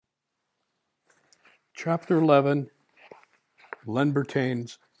Chapter 11, Len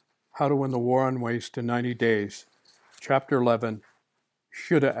Bertain's How to Win the War on Waste in 90 Days. Chapter 11,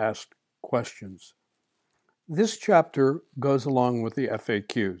 Shoulda Asked Questions. This chapter goes along with the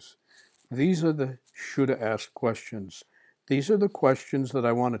FAQs. These are the shoulda asked questions. These are the questions that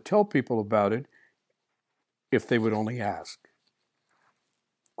I want to tell people about it if they would only ask.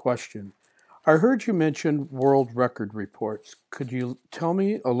 Question. I heard you mention world record reports. Could you tell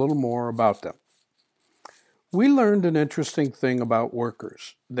me a little more about them? We learned an interesting thing about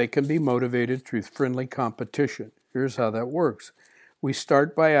workers. They can be motivated through friendly competition. Here's how that works. We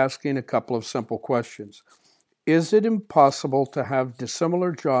start by asking a couple of simple questions. Is it impossible to have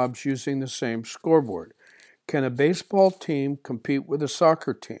dissimilar jobs using the same scoreboard? Can a baseball team compete with a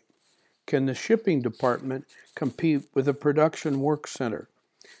soccer team? Can the shipping department compete with a production work center?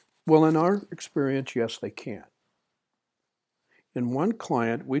 Well, in our experience, yes, they can. In one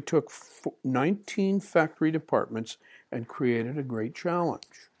client, we took 19 factory departments and created a great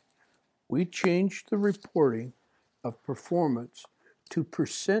challenge. We changed the reporting of performance to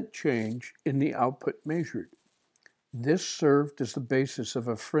percent change in the output measured. This served as the basis of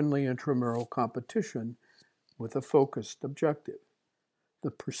a friendly intramural competition with a focused objective.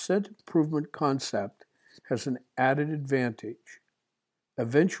 The percent improvement concept has an added advantage.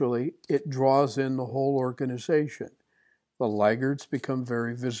 Eventually, it draws in the whole organization. The laggards become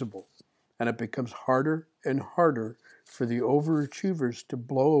very visible, and it becomes harder and harder for the overachievers to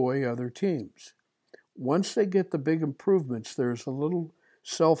blow away other teams. Once they get the big improvements, there's a little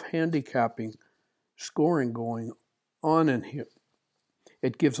self-handicapping scoring going on in here.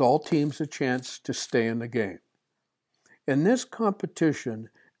 It gives all teams a chance to stay in the game. In this competition,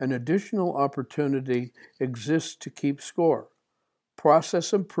 an additional opportunity exists to keep score.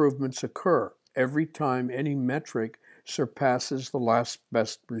 Process improvements occur every time any metric surpasses the last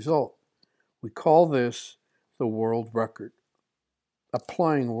best result. We call this the world record.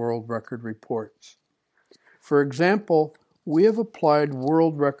 Applying world record reports. For example, we have applied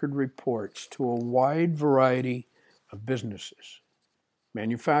world record reports to a wide variety of businesses.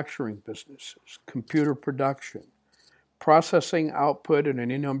 Manufacturing businesses, computer production, processing output in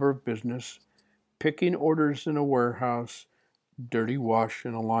any number of business, picking orders in a warehouse, dirty wash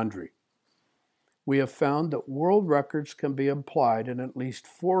in a laundry. We have found that world records can be applied in at least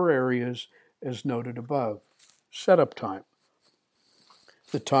 4 areas as noted above. Setup time.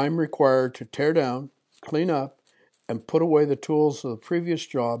 The time required to tear down, clean up, and put away the tools of the previous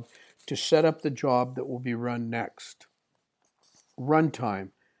job to set up the job that will be run next. Run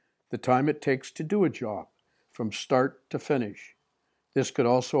time. The time it takes to do a job, from start to finish. This could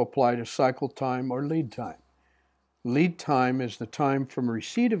also apply to cycle time or lead time. Lead time is the time from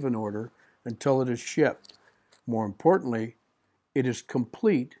receipt of an order until it is shipped. More importantly, it is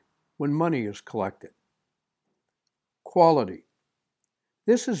complete when money is collected. Quality.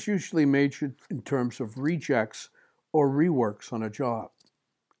 This is usually measured in terms of rejects or reworks on a job.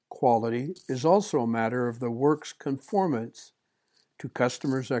 Quality is also a matter of the work's conformance to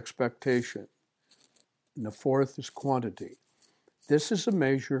customers' expectation. And the fourth is quantity. This is a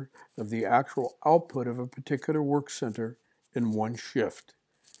measure of the actual output of a particular work center in one shift.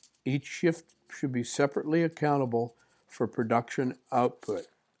 Each shift should be separately accountable for production output.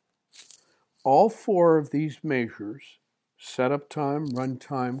 All 4 of these measures, setup time, run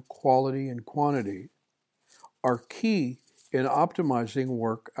time, quality, and quantity, are key in optimizing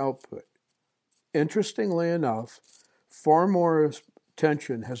work output. Interestingly enough, far more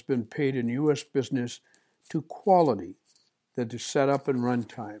attention has been paid in U.S. business to quality than to setup and run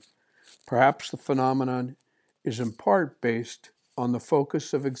time. Perhaps the phenomenon is in part based on the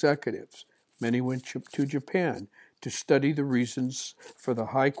focus of executives. Many went to Japan to study the reasons for the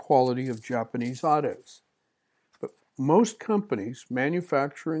high quality of Japanese autos. But most companies,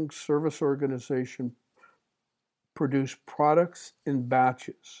 manufacturing, service organization, produce products in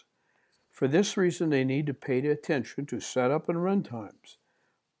batches. For this reason, they need to pay attention to setup and run times.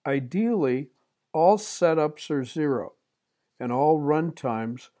 Ideally, all setups are 0, and all run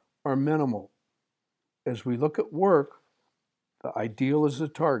times are minimal. As we look at work, the ideal is a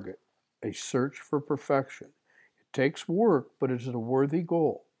target, a search for perfection. It takes work, but it is a worthy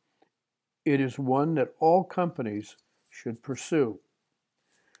goal. It is one that all companies should pursue.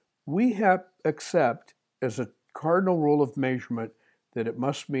 We accept as a cardinal rule of measurement that it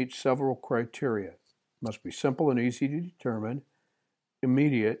must meet several criteria. It must be simple and easy to determine,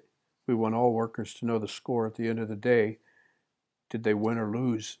 immediate. We want all workers to know the score at the end of the day. Did they win or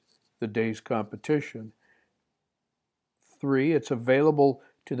lose the day's competition? 3, it's available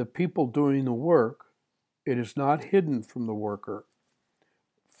to the people doing the work. It is not hidden from the worker.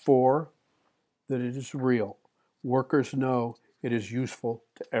 4, that it is real. Workers know it is useful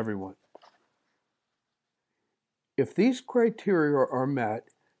to everyone. If these criteria are met,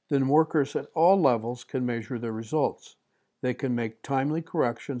 then workers at all levels can measure their results. They can make timely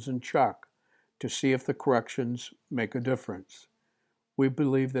corrections and check to see if the corrections make a difference. We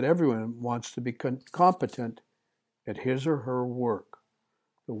believe that everyone wants to be competent at his or her work.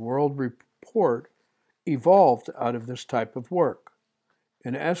 The World Report evolved out of this type of work.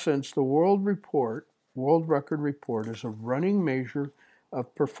 In essence, the World Record Report, is a running measure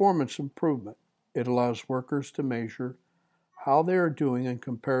of performance improvement. It allows workers to measure how they are doing in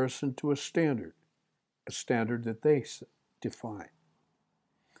comparison to a standard that they define.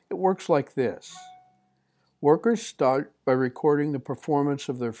 It works like this. Workers start by recording the performance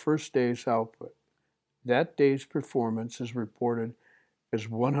of their first day's output. That day's performance is reported as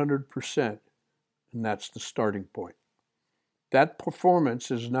 100%, and that's the starting point. That performance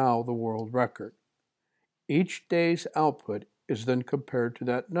is now the world record. Each day's output is then compared to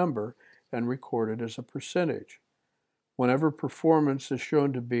that number and recorded as a percentage. Whenever performance is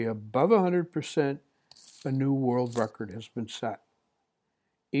shown to be above 100%, a new world record has been set.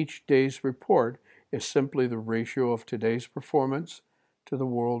 Each day's report is simply the ratio of today's performance to the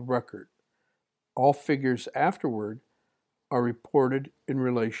world record. All figures afterward are reported in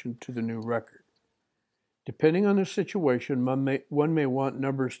relation to the new record. Depending on the situation, one may want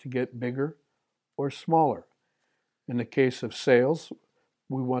numbers to get bigger or smaller. In the case of sales,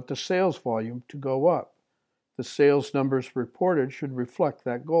 we want the sales volume to go up. The sales numbers reported should reflect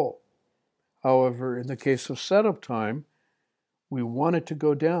that goal. However, in the case of setup time, we want it to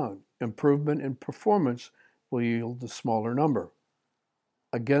go down. Improvement in performance will yield the smaller number.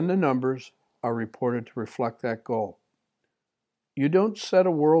 Again, the numbers are reported to reflect that goal. You don't set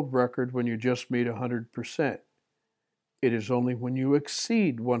a world record when you just meet 100%. It is only when you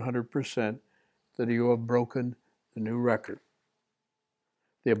exceed 100% that you have broken the new record.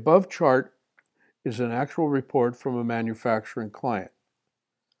 The above chart is an actual report from a manufacturing client.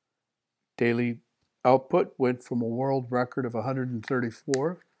 Daily output went from a world record of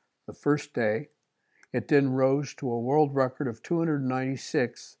 134 the first day. It then rose to a world record of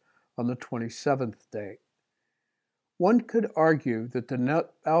 296 on the 27th day. One could argue that the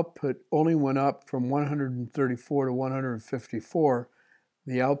net output only went up from 134 to 154,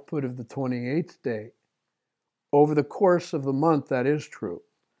 the output of the 28th day. Over the course of the month, that is true.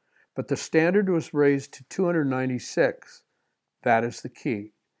 But the standard was raised to 296. That is the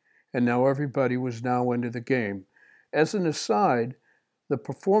key. And now everybody was now into the game. As an aside, the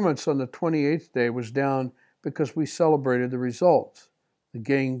performance on the 28th day was down because we celebrated the results. The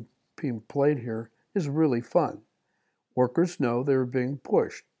game being played here is really fun. Workers know they're being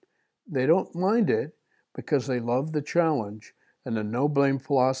pushed. They don't mind it because they love the challenge, and the no-blame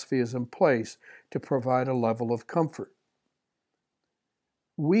philosophy is in place to provide a level of comfort.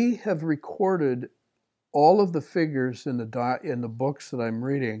 We have recorded all of the figures in the books that I'm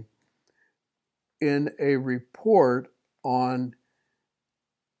reading in a report on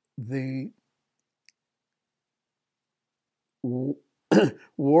the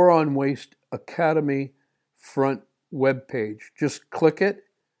War on Waste Academy front webpage. Just click it,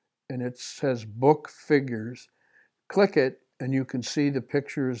 and it says book figures. Click it, and you can see the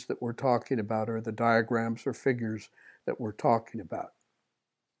pictures that we're talking about, or the diagrams or figures that we're talking about.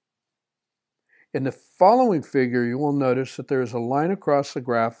 In the following figure, you will notice that there is a line across the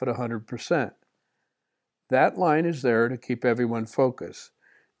graph at 100%. That line is there to keep everyone focused.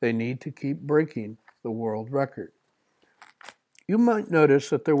 They need to keep breaking the world record. You might notice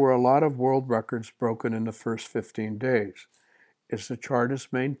that there were a lot of world records broken in the first 15 days. As the chart is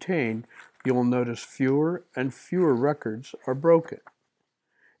maintained, you will notice fewer and fewer records are broken.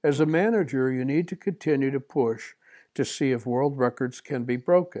 As a manager, you need to continue to push to see if world records can be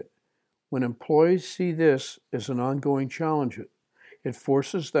broken. When employees see this as an ongoing challenge, it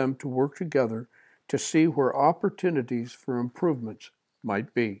forces them to work together to see where opportunities for improvements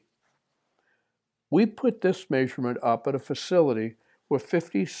might be. We put this measurement up at a facility with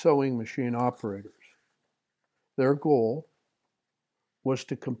 50 sewing machine operators. Their goal was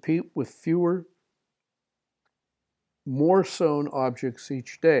to compete with more sewn objects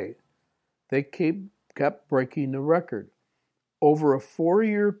each day. They kept breaking the record. Over a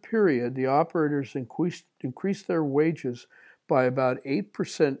 4-year period, the operators increased their wages by about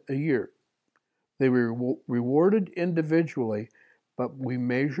 8% a year. They were rewarded individually, but we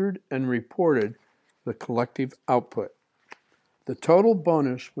measured and reported the collective output. The total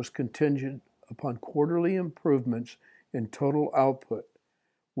bonus was contingent upon quarterly improvements in total output.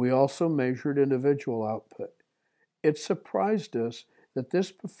 We also measured individual output. It surprised us that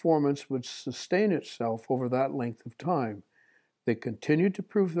this performance would sustain itself over that length of time. They continued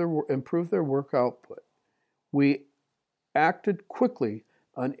to improve their work output. We acted quickly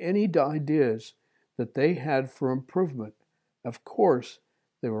on any ideas that they had for improvement. Of course,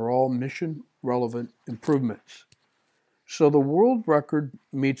 they were all mission-relevant improvements. So the world record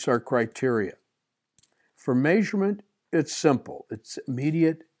meets our criteria. For measurement, it's simple. It's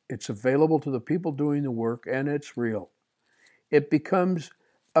immediate, it's available to the people doing the work, and it's real. It becomes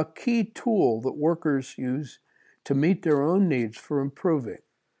a key tool that workers use to meet their own needs for improving.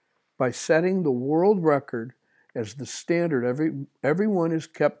 By setting the world record as the standard, everyone is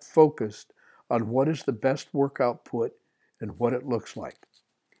kept focused on what is the best work output and what it looks like.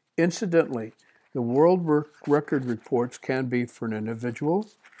 Incidentally, the world record reports can be for an individual,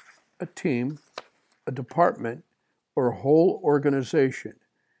 a team, a department, or a whole organization.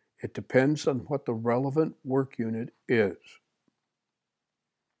 It depends on what the relevant work unit is.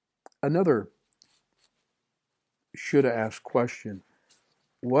 Another should-ask question: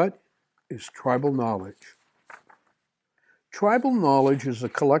 what is tribal knowledge? Tribal knowledge is the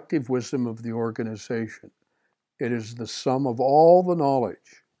collective wisdom of the organization. It is the sum of all the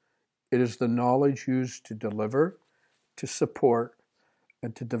knowledge. It is the knowledge used to deliver, to support,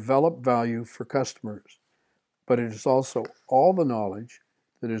 and to develop value for customers. But it is also all the knowledge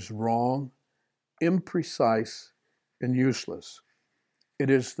that is wrong, imprecise, and useless. It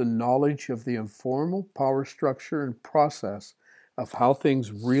is the knowledge of the informal power structure and process of how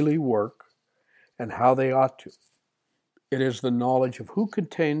things really work and how they ought to. It is the knowledge of who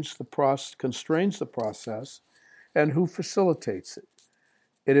constrains the process and who facilitates it.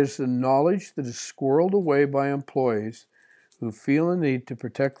 It is the knowledge that is squirreled away by employees who feel a need to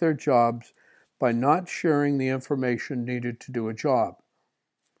protect their jobs by not sharing the information needed to do a job.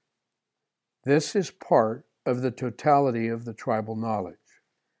 This is part of the totality of the tribal knowledge.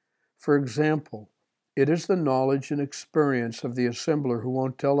 For example, it is the knowledge and experience of the assembler who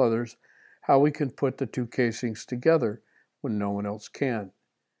won't tell others how we can put the two casings together when no one else can.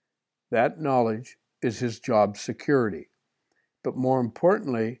 That knowledge is his job security. But more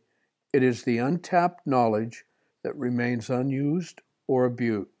importantly, it is the untapped knowledge that remains unused or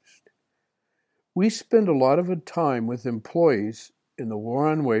abused. We spend a lot of time with employees in the war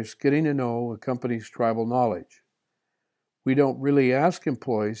on waste getting to know a company's tribal knowledge. We don't really ask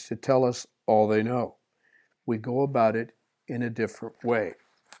employees to tell us all they know. We go about it in a different way.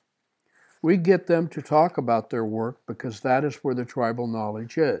 We get them to talk about their work because that is where the tribal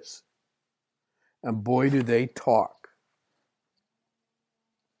knowledge is. And boy, do they talk.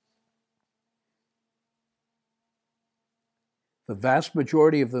 The vast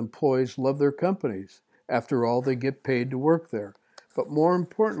majority of the employees love their companies. After all, they get paid to work there. But more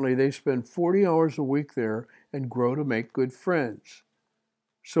importantly, they spend 40 hours a week there and grow to make good friends.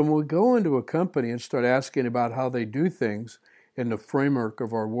 So when we go into a company and start asking about how they do things in the framework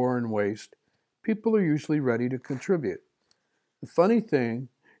of our war and waste, people are usually ready to contribute. The funny thing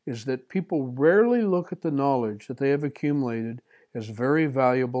is that people rarely look at the knowledge that they have accumulated as very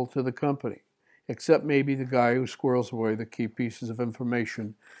valuable to the company, except maybe the guy who squirrels away the key pieces of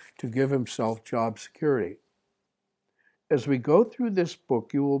information to give himself job security. As we go through this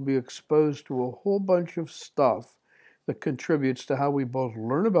book, you will be exposed to a whole bunch of stuff that contributes to how we both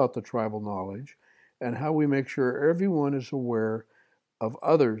learn about the tribal knowledge and how we make sure everyone is aware of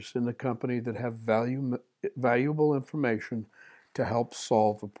others in the company that have valuable information to help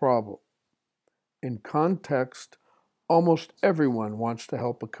solve a problem. In context, almost everyone wants to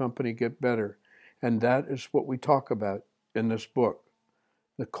help a company get better, and that is what we talk about in this book.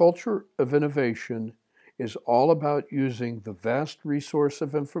 The culture of innovation is all about using the vast resource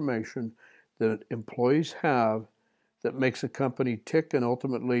of information that employees have that makes a company tick and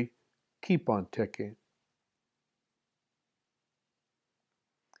ultimately keep on ticking.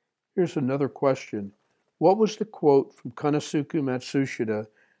 Here's another question. What was the quote from Konosuke Matsushita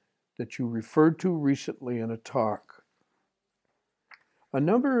that you referred to recently in a talk? A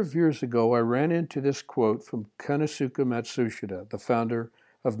number of years ago, I ran into this quote from Konosuke Matsushita, the founder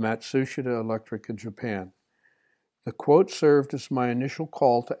of Matsushita Electric in Japan. The quote served as my initial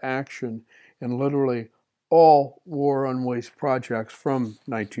call to action in literally all war on waste projects from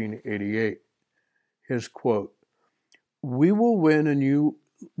 1988. His quote, "We will win and you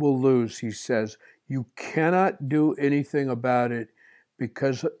will lose," he says. "You cannot do anything about it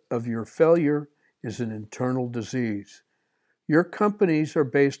because of your failure is an internal disease. Your companies are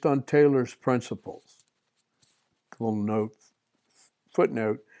based on Taylor's principles."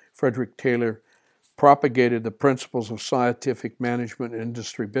 Footnote, Frederick Taylor propagated the principles of scientific management and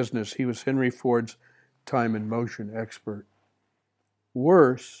industry business. He was Henry Ford's time and motion expert.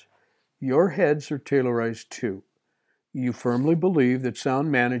 Worse, your heads are taylorized too. You firmly believe that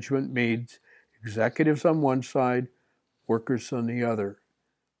sound management means executives on one side, workers on the other.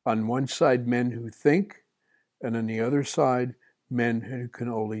 On one side, men who think, and on the other side, men who can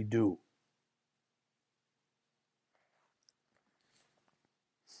only do.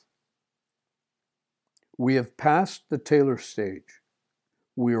 We have passed the Taylor stage.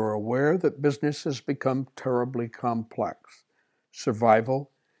 We are aware that business has become terribly complex. Survival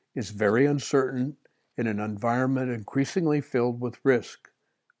is very uncertain in an environment increasingly filled with risk,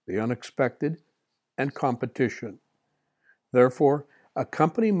 the unexpected, and competition. Therefore, a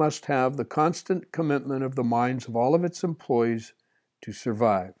company must have the constant commitment of the minds of all of its employees to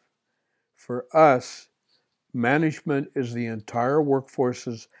survive. For us, management is the entire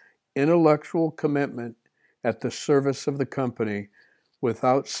workforce's intellectual commitment at the service of the company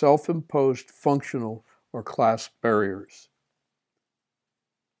without self-imposed functional or class barriers.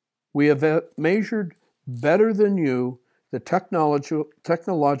 We have measured better than you the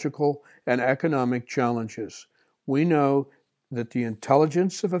technological and economic challenges. We know that the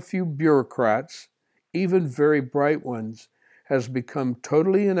intelligence of a few bureaucrats, even very bright ones, has become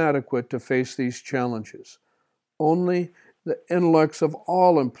totally inadequate to face these challenges. Only the intellects of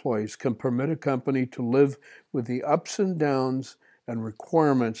all employees can permit a company to live with the ups and downs and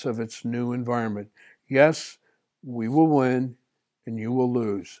requirements of its new environment. Yes, we will win and you will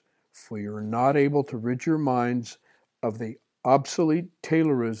lose, for you are not able to rid your minds of the obsolete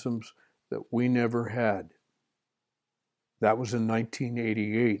Taylorisms that we never had. That was in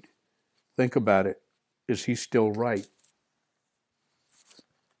 1988. Think about it. Is he still right?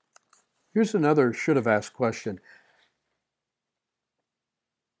 Here's another should-have-asked question.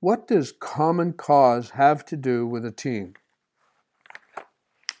 What does common cause have to do with a team?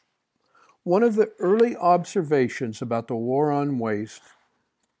 One of the early observations about the war on waste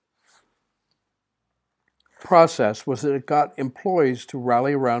process was that it got employees to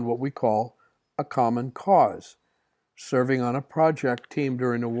rally around what we call a common cause. Serving on a project team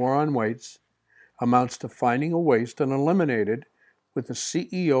during the war on waste amounts to finding a waste and eliminate it with a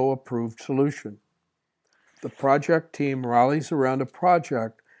CEO-approved solution. The project team rallies around a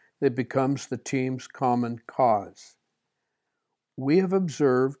project that becomes the team's common cause. We have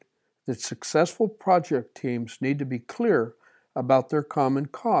observed that successful project teams need to be clear about their common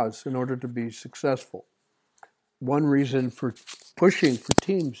cause in order to be successful. One reason for pushing for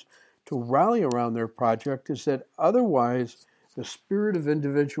teams to rally around their project is that otherwise the spirit of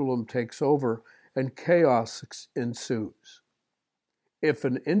individualism takes over and chaos ensues. If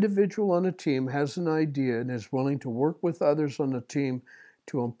an individual on a team has an idea and is willing to work with others on the team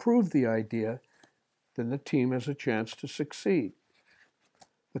to improve the idea, then the team has a chance to succeed.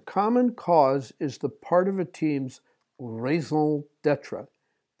 The common cause is the part of a team's raison d'etre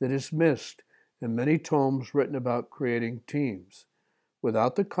that is missed in many tomes written about creating teams.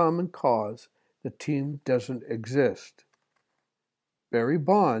 Without the common cause, the team doesn't exist. Barry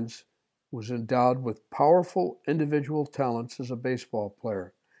Bonds was endowed with powerful individual talents as a baseball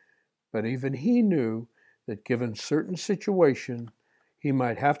player, but even he knew that given certain situation, he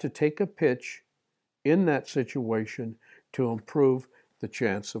might have to take a pitch in that situation to improve the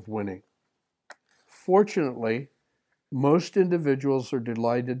chance of winning. Fortunately, most individuals are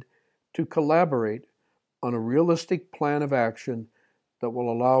delighted to collaborate on a realistic plan of action that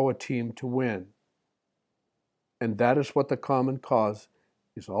will allow a team to win. And that is what the common cause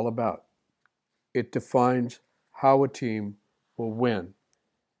is all about. It defines how a team will win.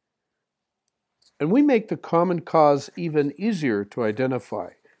 And we make the common cause even easier to identify.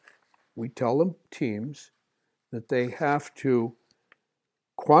 We tell them teams that they have to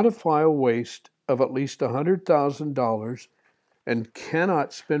quantify a waste of at least $100,000 and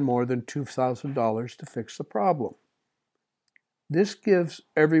cannot spend more than $2,000 to fix the problem. This gives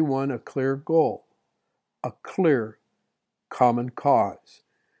everyone a clear goal, a clear common cause.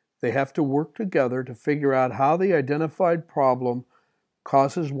 They have to work together to figure out how the identified problem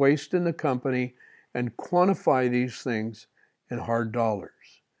causes waste in the company and quantify these things in hard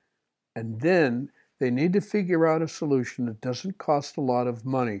dollars. And then they need to figure out a solution that doesn't cost a lot of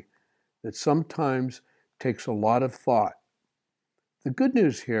money, that sometimes takes a lot of thought. The good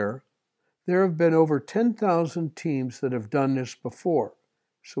news here, there have been over 10,000 teams that have done this before,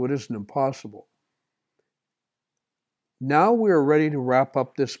 so it isn't impossible. Now we are ready to wrap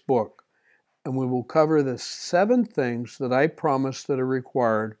up this book, and we will cover the 7 things that I promised that are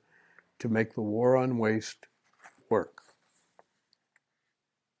required to make the war on waste work.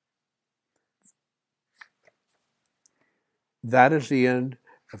 That is the end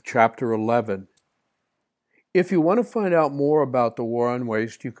of chapter 11. If you want to find out more about the War on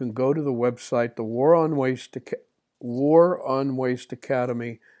Waste, you can go to the website, the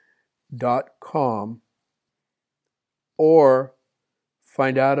waronwasteacademy.com, or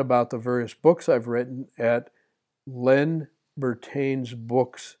find out about the various books I've written at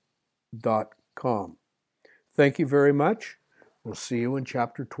lenbertainsbooks.com. Thank you very much. We'll see you in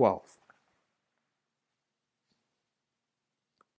Chapter 12.